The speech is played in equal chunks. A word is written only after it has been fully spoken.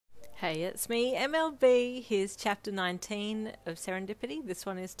Hey, it's me, MLB. Here's chapter 19 of Serendipity. This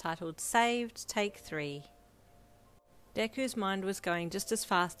one is titled Saved, Take 3. Deku's mind was going just as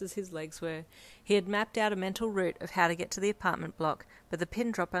fast as his legs were. He had mapped out a mental route of how to get to the apartment block, but the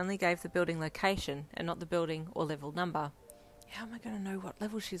pin drop only gave the building location and not the building or level number. How am I going to know what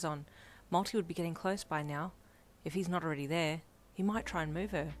level she's on? Multi would be getting close by now. If he's not already there, he might try and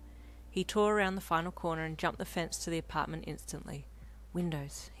move her. He tore around the final corner and jumped the fence to the apartment instantly.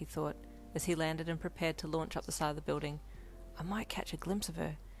 Windows, he thought, as he landed and prepared to launch up the side of the building. I might catch a glimpse of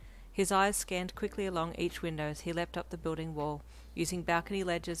her. His eyes scanned quickly along each window as he leapt up the building wall, using balcony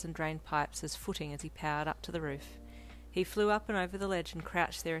ledges and drain pipes as footing as he powered up to the roof. He flew up and over the ledge and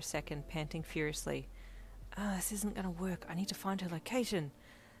crouched there a second, panting furiously. This isn't going to work. I need to find her location.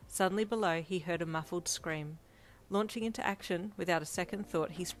 Suddenly below, he heard a muffled scream. Launching into action, without a second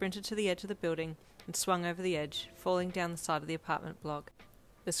thought, he sprinted to the edge of the building and swung over the edge, falling down the side of the apartment block.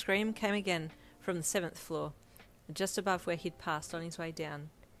 The scream came again from the 7th floor, just above where he'd passed on his way down.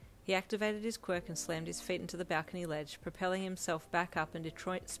 He activated his quirk and slammed his feet into the balcony ledge, propelling himself back up and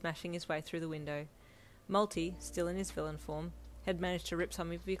Detroit smashing his way through the window. Multi, still in his villain form, had managed to rip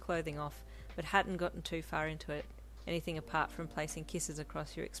some of your clothing off, but hadn't gotten too far into it, anything apart from placing kisses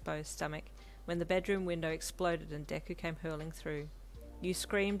across your exposed stomach, when the bedroom window exploded and Deku came hurling through. You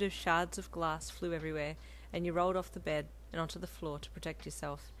screamed as shards of glass flew everywhere, and you rolled off the bed and onto the floor to protect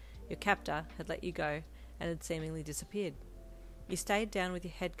yourself. Your captor had let you go and had seemingly disappeared. You stayed down with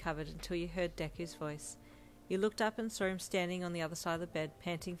your head covered until you heard Deku's voice. You looked up and saw him standing on the other side of the bed,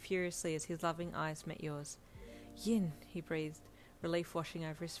 panting furiously as his loving eyes met yours. Yin, he breathed, relief washing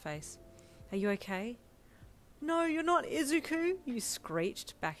over his face. Are you okay? No, you're not Izuku, you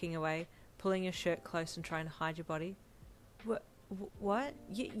screeched, backing away, pulling your shirt close and trying to hide your body. What?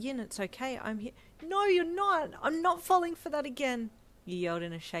 Yin, it's okay, I'm here. No, you're not! I'm not falling for that again! You yelled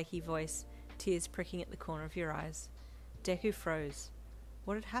in a shaky voice, tears pricking at the corner of your eyes. Deku froze.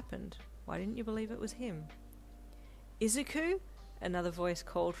 What had happened? Why didn't you believe it was him? Izuku? Another voice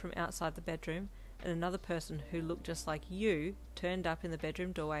called from outside the bedroom, and another person who looked just like you turned up in the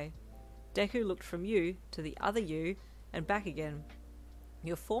bedroom doorway. Deku looked from you to the other you, and back again.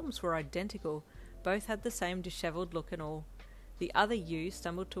 Your forms were identical. Both had the same dishevelled look and all. The other you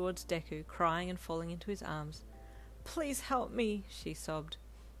stumbled towards Deku, crying and falling into his arms. Please help me, she sobbed.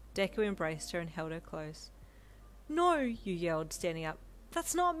 Deku embraced her and held her close. No, you yelled, standing up.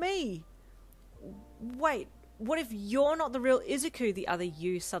 That's not me! Wait, what if you're not the real Izuku? The other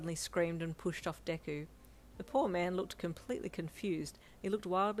you suddenly screamed and pushed off Deku. The poor man looked completely confused. He looked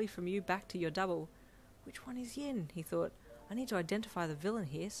wildly from you back to your double. Which one is Yin? He thought. I need to identify the villain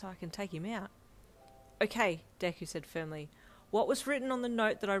here so I can take him out. Okay, Deku said firmly. What was written on the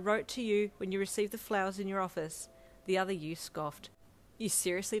note that I wrote to you when you received the flowers in your office? The other you scoffed. You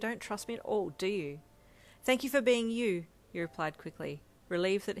seriously don't trust me at all, do you? Thank you for being you, replied quickly,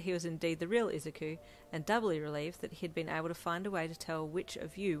 relieved that he was indeed the real Izuku, and doubly relieved that he had been able to find a way to tell which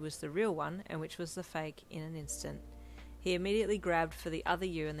of you was the real one and which was the fake in an instant. He immediately grabbed for the other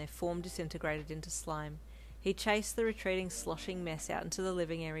you and their form disintegrated into slime. He chased the retreating, sloshing mess out into the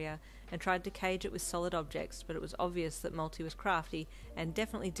living area and tried to cage it with solid objects, but it was obvious that Multi was crafty and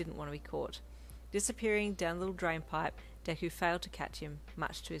definitely didn't want to be caught. Disappearing down the little drain pipe, Deku failed to catch him,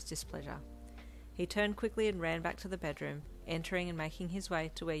 much to his displeasure. He turned quickly and ran back to the bedroom, entering and making his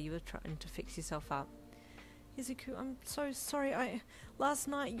way to where you were trying to fix yourself up. Izuku, I'm so sorry. Last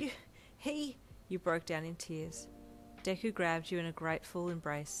night, You broke down in tears. Deku grabbed you in a grateful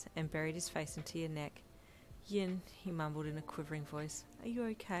embrace and buried his face into your neck. Yin, he mumbled in a quivering voice. Are you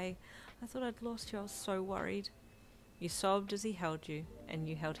okay? I thought I'd lost you. I was so worried. You sobbed as he held you, and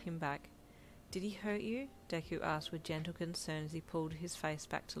you held him back. Did he hurt you? Deku asked with gentle concern as he pulled his face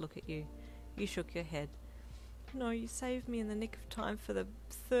back to look at you. You shook your head. No, you saved me in the nick of time for the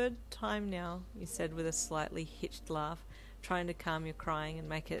 3rd time now, you said with a slightly hitched laugh, trying to calm your crying and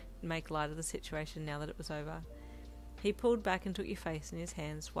make light of the situation now that it was over. He pulled back and took your face in his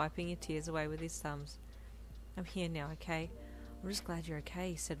hands, wiping your tears away with his thumbs. I'm here now, okay? I'm just glad you're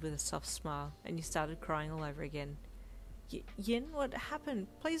okay, he said with a soft smile, and you started crying all over again. Yin, what happened?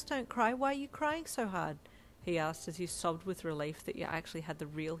 Please don't cry. Why are you crying so hard? He asked as you sobbed with relief that you actually had the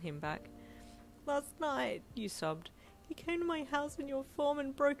real him back. Last night, you sobbed. He came to my house in your form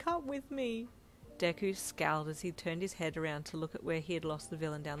and broke up with me. Deku scowled as he turned his head around to look at where he had lost the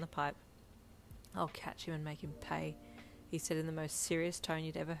villain down the pipe. I'll catch him and make him pay, he said in the most serious tone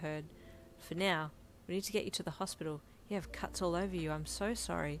you'd ever heard. For now, we need to get you to the hospital. You have cuts all over you. I'm so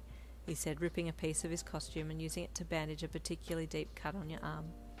sorry, he said, ripping a piece of his costume and using it to bandage a particularly deep cut on your arm.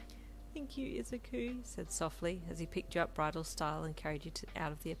 Thank you, Izuku, he said softly as he picked you up bridal style and carried you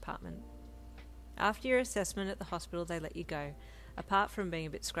out of the apartment. After your assessment at the hospital, they let you go. Apart from being a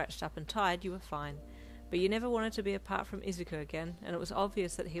bit scratched up and tired, you were fine. But you never wanted to be apart from Izuku again, and it was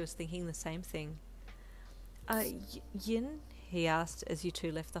obvious that he was thinking the same thing. Yin? He asked as you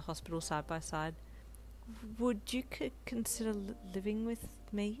two left the hospital side by side. Would you consider living with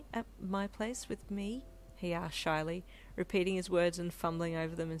me at my place with me? He asked shyly, repeating his words and fumbling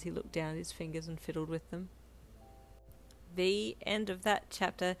over them as he looked down at his fingers and fiddled with them. The end of that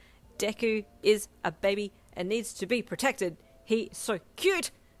chapter. Deku is a baby and needs to be protected. He's so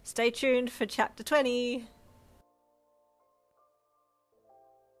cute. Stay tuned for chapter 20.